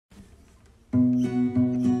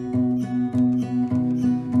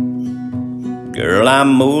Girl,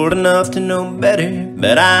 I'm old enough to know better,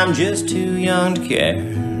 but I'm just too young to care.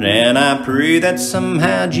 And I pray that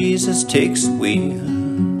somehow Jesus takes the wheel.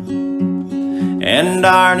 And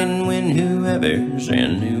darling, when whoever's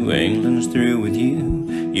in New England's through with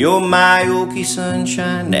you, you're my Okie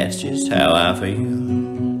sunshine, that's just how I feel.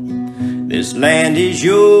 This land is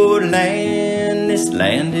your land, this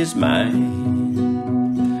land is mine.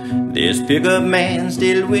 This pickup man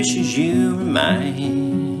still wishes you were mine.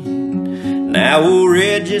 Now old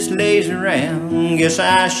Red just lays around, guess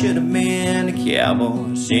I should have been a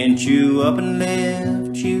cowboy. Sent you up and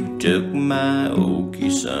left, you took my Okie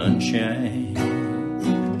sunshine.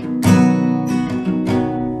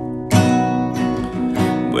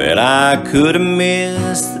 Well, I could have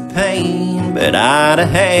missed the pain, but I'd have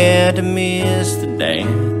had to miss the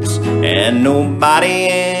dance. And nobody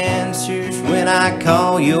answers when I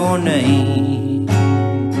call your name.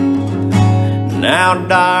 Now,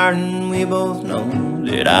 darling, we both know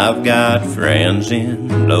that I've got friends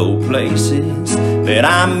in low places, but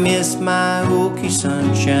I miss my Okie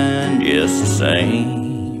sunshine just the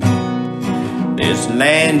same. This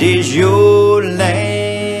land is your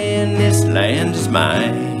land, this land is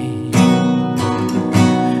mine.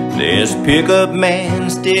 This pickup man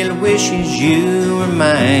still wishes you were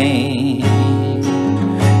mine.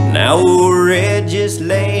 Now old Red just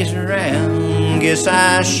lays around, guess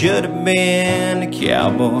I should have been a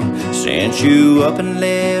cowboy. Sent you up and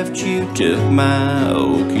left, you took my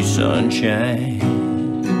Okie sunshine.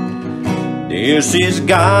 This is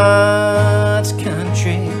God's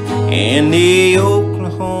country in the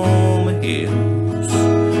Oklahoma hills,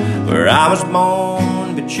 where I was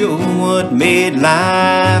born, but you're what made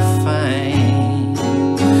life fine.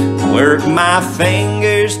 Work my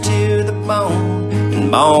fingers to the bone, and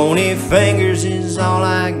bony fingers is all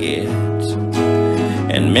I get,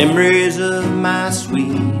 and memories of my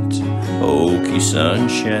sweet Okie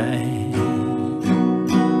sunshine.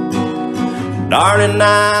 Darling,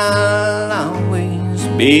 I'll always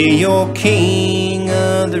be your king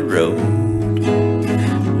of the road.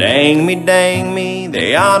 Dang me,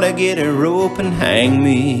 they ought to get a rope and hang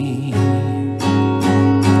me.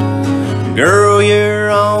 Girl, you're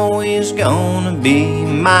always gonna be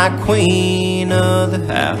my queen of the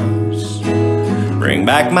house. Bring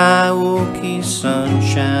back my Okie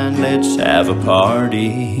sunshine, let's have a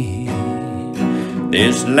party.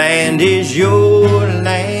 This land is your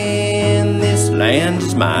land, this land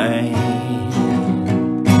is mine.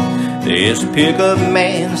 This pickup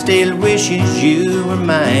man still wishes you were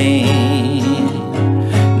mine.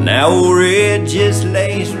 Now old Red just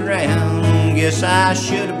lays around, guess I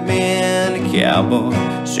should have been a cowboy.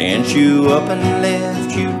 Sent you up and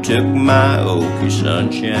left, you took my Okie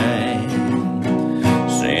sunshine.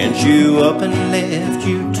 Sent you up and left,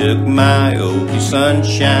 you took my Okie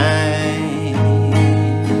sunshine.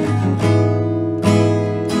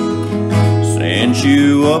 Sent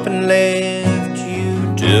you up and left,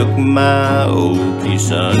 took my Okie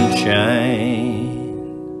sunshine.